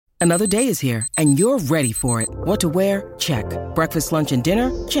Another day is here, and you're ready for it. What to wear? Check. Breakfast, lunch, and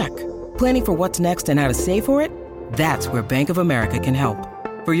dinner? Check. Planning for what's next and how to save for it? That's where Bank of America can help.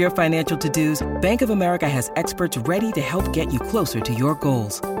 For your financial to-dos, Bank of America has experts ready to help get you closer to your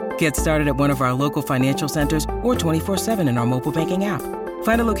goals. Get started at one of our local financial centers or 24/7 in our mobile banking app.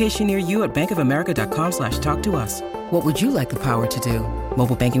 Find a location near you at bankofamerica.com/talktous. What would you like the power to do?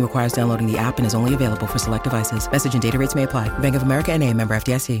 Mobile banking requires downloading the app and is only available for select devices. Message and data rates may apply. Bank of America N.A., member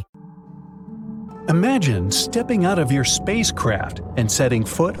FDIC. Imagine stepping out of your spacecraft and setting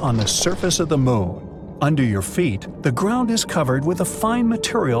foot on the surface of the moon. Under your feet, the ground is covered with a fine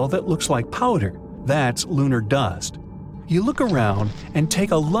material that looks like powder. That's lunar dust. You look around and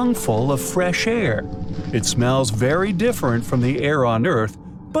take a lungful of fresh air. It smells very different from the air on Earth,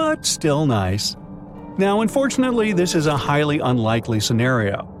 but still nice. Now, unfortunately, this is a highly unlikely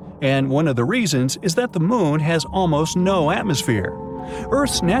scenario, and one of the reasons is that the moon has almost no atmosphere.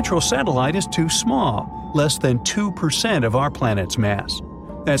 Earth's natural satellite is too small, less than 2% of our planet's mass.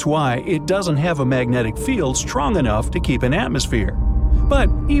 That's why it doesn't have a magnetic field strong enough to keep an atmosphere. But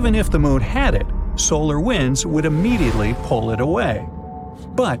even if the moon had it, solar winds would immediately pull it away.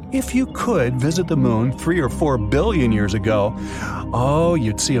 But if you could visit the moon 3 or 4 billion years ago,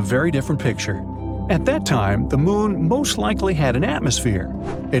 you'd see a very different picture. At that time, the moon most likely had an atmosphere.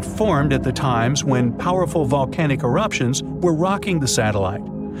 It formed at the times when powerful volcanic eruptions were rocking the satellite.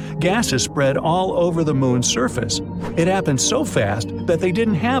 Gases spread all over the moon's surface. It happened so fast that they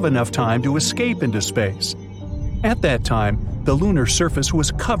didn't have enough time to escape into space. At that time, the lunar surface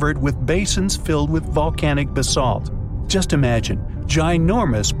was covered with basins filled with volcanic basalt. Just imagine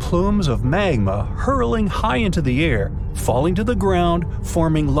ginormous plumes of magma hurling high into the air, falling to the ground,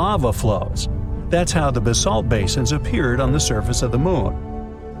 forming lava flows. That's how the basalt basins appeared on the surface of the moon.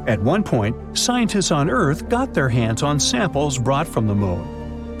 At one point, scientists on Earth got their hands on samples brought from the moon.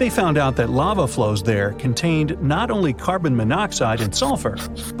 They found out that lava flows there contained not only carbon monoxide and sulfur,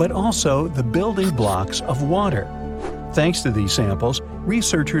 but also the building blocks of water. Thanks to these samples,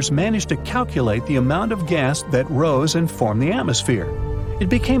 researchers managed to calculate the amount of gas that rose and formed the atmosphere. It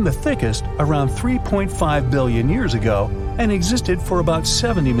became the thickest around 3.5 billion years ago and existed for about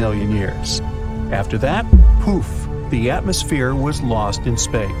 70 million years. After that, poof, the atmosphere was lost in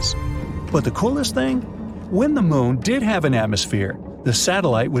space. But the coolest thing? When the moon did have an atmosphere, the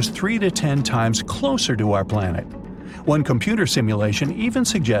satellite was 3 to 10 times closer to our planet. One computer simulation even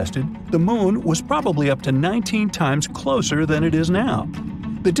suggested the moon was probably up to 19 times closer than it is now.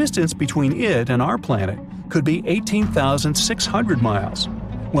 The distance between it and our planet could be 18,600 miles,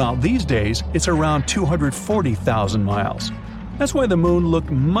 while these days it's around 240,000 miles. That's why the moon looked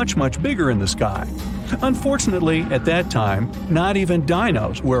much bigger in the sky. Unfortunately, at that time, not even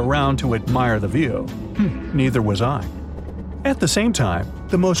dinos were around to admire the view. Neither was I. At the same time,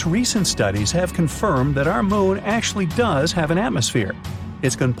 the most recent studies have confirmed that our moon actually does have an atmosphere.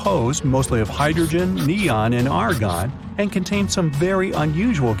 It's composed mostly of hydrogen, neon, and argon, and contains some very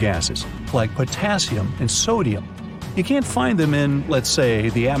unusual gases, like potassium and sodium. You can't find them in, let's say,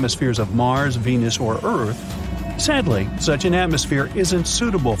 the atmospheres of Mars, Venus, or Earth. Sadly, such an atmosphere isn't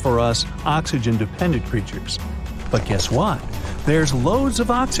suitable for us oxygen-dependent creatures. But guess what? There's loads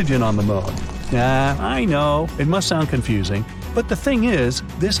of oxygen on the moon. I know, it must sound confusing, but the thing is,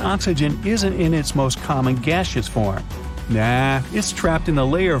 this oxygen isn't in its most common gaseous form. It's trapped in a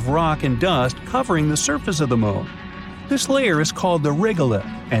layer of rock and dust covering the surface of the moon. This layer is called the regolith,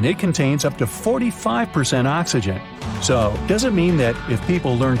 and it contains up to 45% oxygen. So, does it mean that if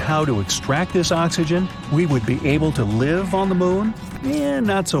people learned how to extract this oxygen, we would be able to live on the moon?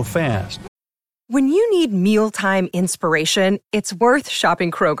 Not so fast. When you need mealtime inspiration, it's worth shopping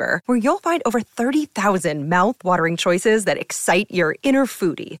Kroger, where you'll find over 30,000 mouth-watering choices that excite your inner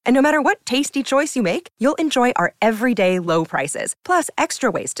foodie. And no matter what tasty choice you make, you'll enjoy our everyday low prices, plus extra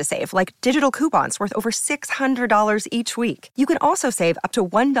ways to save, like digital coupons worth over $600 each week. You can also save up to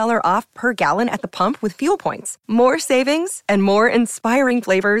 $1 off per gallon at the pump with fuel points. More savings and more inspiring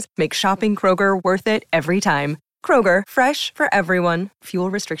flavors make shopping Kroger worth it every time. Kroger, fresh for everyone.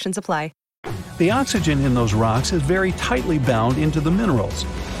 Fuel restrictions apply. The oxygen in those rocks is very tightly bound into the minerals,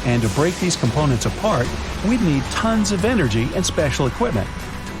 and to break these components apart, we'd need tons of energy and special equipment.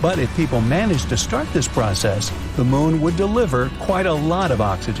 But if people managed to start this process, the moon would deliver quite a lot of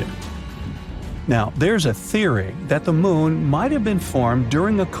oxygen. Now, there's a theory that the moon might have been formed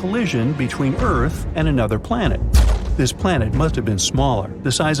during a collision between Earth and another planet. This planet must have been smaller,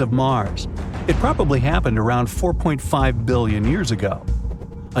 the size of Mars. It probably happened around 4.5 billion years ago.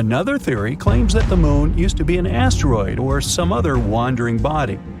 Another theory claims that the moon used to be an asteroid or some other wandering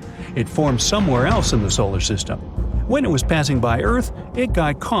body. It formed somewhere else in the solar system. When it was passing by Earth, it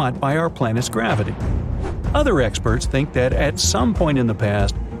got caught by our planet's gravity. Other experts think that at some point in the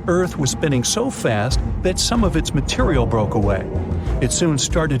past, Earth was spinning so fast that some of its material broke away. It soon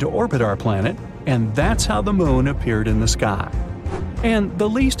started to orbit our planet, and that's how the Moon appeared in the sky. And the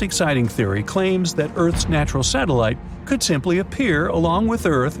least exciting theory claims that Earth's natural satellite could simply appear along with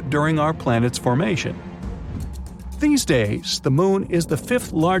Earth during our planet's formation. These days, the Moon is the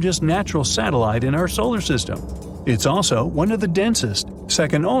fifth largest natural satellite in our solar system. It's also one of the densest,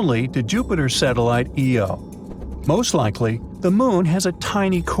 second only to Jupiter's satellite Io. Most likely, the Moon has a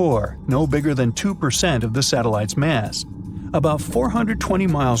tiny core, no bigger than 2% of the satellite's mass. About 420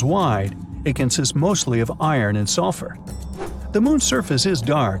 miles wide, it consists mostly of iron and sulfur. The Moon's surface is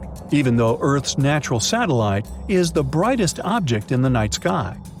dark, even though Earth's natural satellite is the brightest object in the night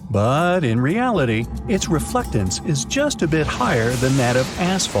sky. But in reality, its reflectance is just a bit higher than that of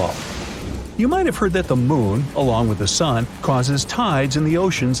asphalt. You might have heard that the Moon, along with the Sun, causes tides in the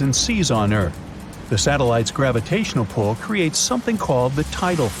oceans and seas on Earth. The satellite's gravitational pull creates something called the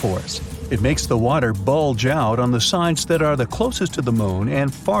tidal force. It makes the water bulge out on the sides that are the closest to the Moon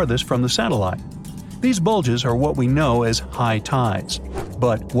and farthest from the satellite. These bulges are what we know as high tides.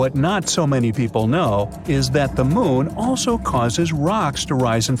 But what not so many people know is that the Moon also causes rocks to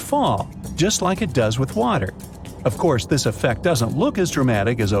rise and fall, just like it does with water. Of course, this effect doesn't look as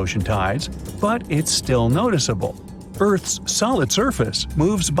dramatic as ocean tides, but it's still noticeable. Earth's solid surface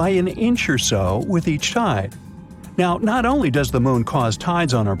moves by an inch or so with each tide. Now, not only does the Moon cause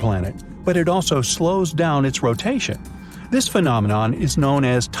tides on our planet, but it also slows down its rotation. This phenomenon is known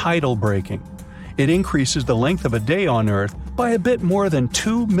as tidal braking. It increases the length of a day on Earth by a bit more than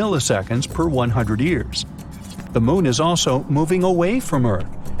 2 milliseconds per 100 years. The Moon is also moving away from Earth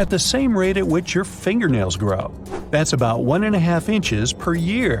at the same rate at which your fingernails grow. That's about 1.5 inches per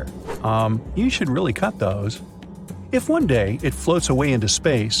year. You should really cut those. If one day it floats away into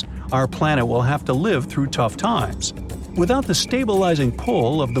space, our planet will have to live through tough times. Without the stabilizing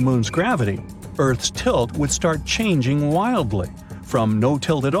pull of the Moon's gravity, Earth's tilt would start changing wildly, from no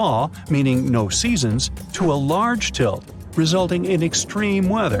tilt at all, meaning no seasons, to a large tilt, resulting in extreme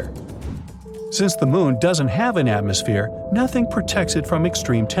weather. Since the Moon doesn't have an atmosphere, nothing protects it from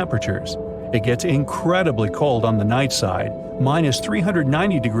extreme temperatures. It gets incredibly cold on the night side, minus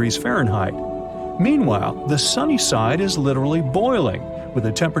 390 degrees Fahrenheit. Meanwhile, the sunny side is literally boiling, with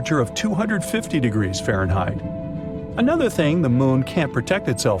a temperature of 250 degrees Fahrenheit. Another thing the Moon can't protect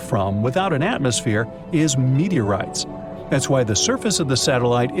itself from without an atmosphere is meteorites. That's why the surface of the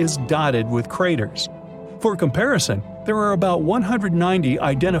satellite is dotted with craters. For comparison, there are about 190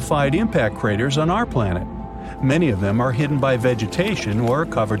 identified impact craters on our planet. Many of them are hidden by vegetation or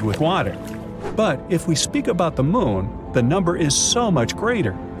covered with water. But if we speak about the Moon, the number is so much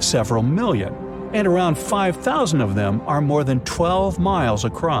greater, several million, and around 5,000 of them are more than 12 miles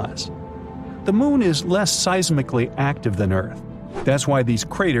across. The Moon is less seismically active than Earth. That's why these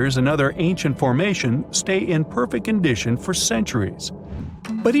craters and other ancient formations stay in perfect condition for centuries.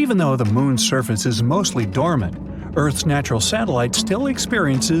 But even though the Moon's surface is mostly dormant, Earth's natural satellite still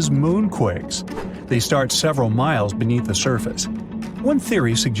experiences moonquakes. They start several miles beneath the surface. One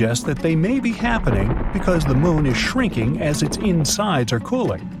theory suggests that they may be happening because the Moon is shrinking as its insides are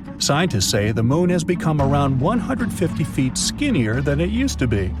cooling. Scientists say the Moon has become around 150 feet skinnier than it used to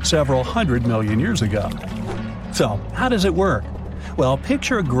be several 100 million years ago. So, how does it work? Well,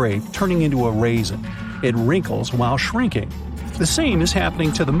 picture a grape turning into a raisin. It wrinkles while shrinking. The same is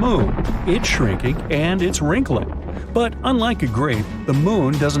happening to the Moon. It's shrinking and it's wrinkling. But unlike a grape, the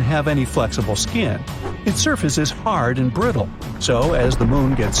Moon doesn't have any flexible skin. Its surface is hard and brittle. So, as the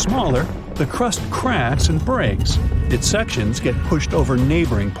Moon gets smaller, the crust cracks and breaks. Its sections get pushed over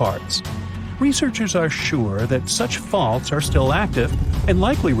neighboring parts. Researchers are sure that such faults are still active and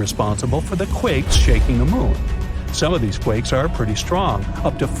likely responsible for the quakes shaking the Moon. Some of these quakes are pretty strong,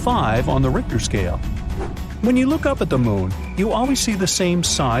 up to 5 on the Richter scale. When you look up at the Moon, you always see the same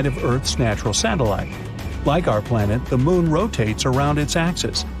side of Earth's natural satellite. Like our planet, the Moon rotates around its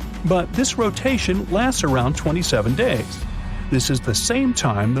axis, but this rotation lasts around 27 days. This is the same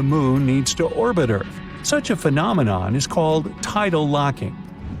time the Moon needs to orbit Earth. Such a phenomenon is called tidal locking.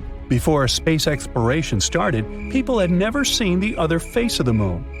 Before space exploration started, people had never seen the other face of the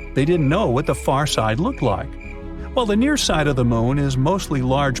Moon. They didn't know what the far side looked like. While the near side of the Moon is mostly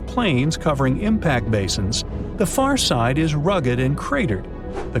large plains covering impact basins, the far side is rugged and cratered.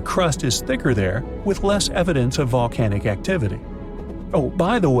 The crust is thicker there, with less evidence of volcanic activity. Oh,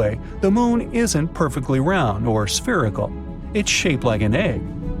 by the way, the Moon isn't perfectly round or spherical. It's shaped like an egg.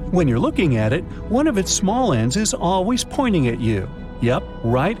 When you're looking at it, one of its small ends is always pointing at you. Yep,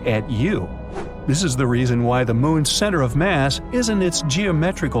 right at you. This is the reason why the Moon's center of mass isn't its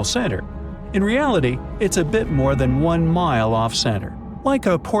geometrical center. In reality, it's a bit more than 1 mile off-center, like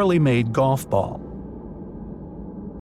a poorly made golf ball.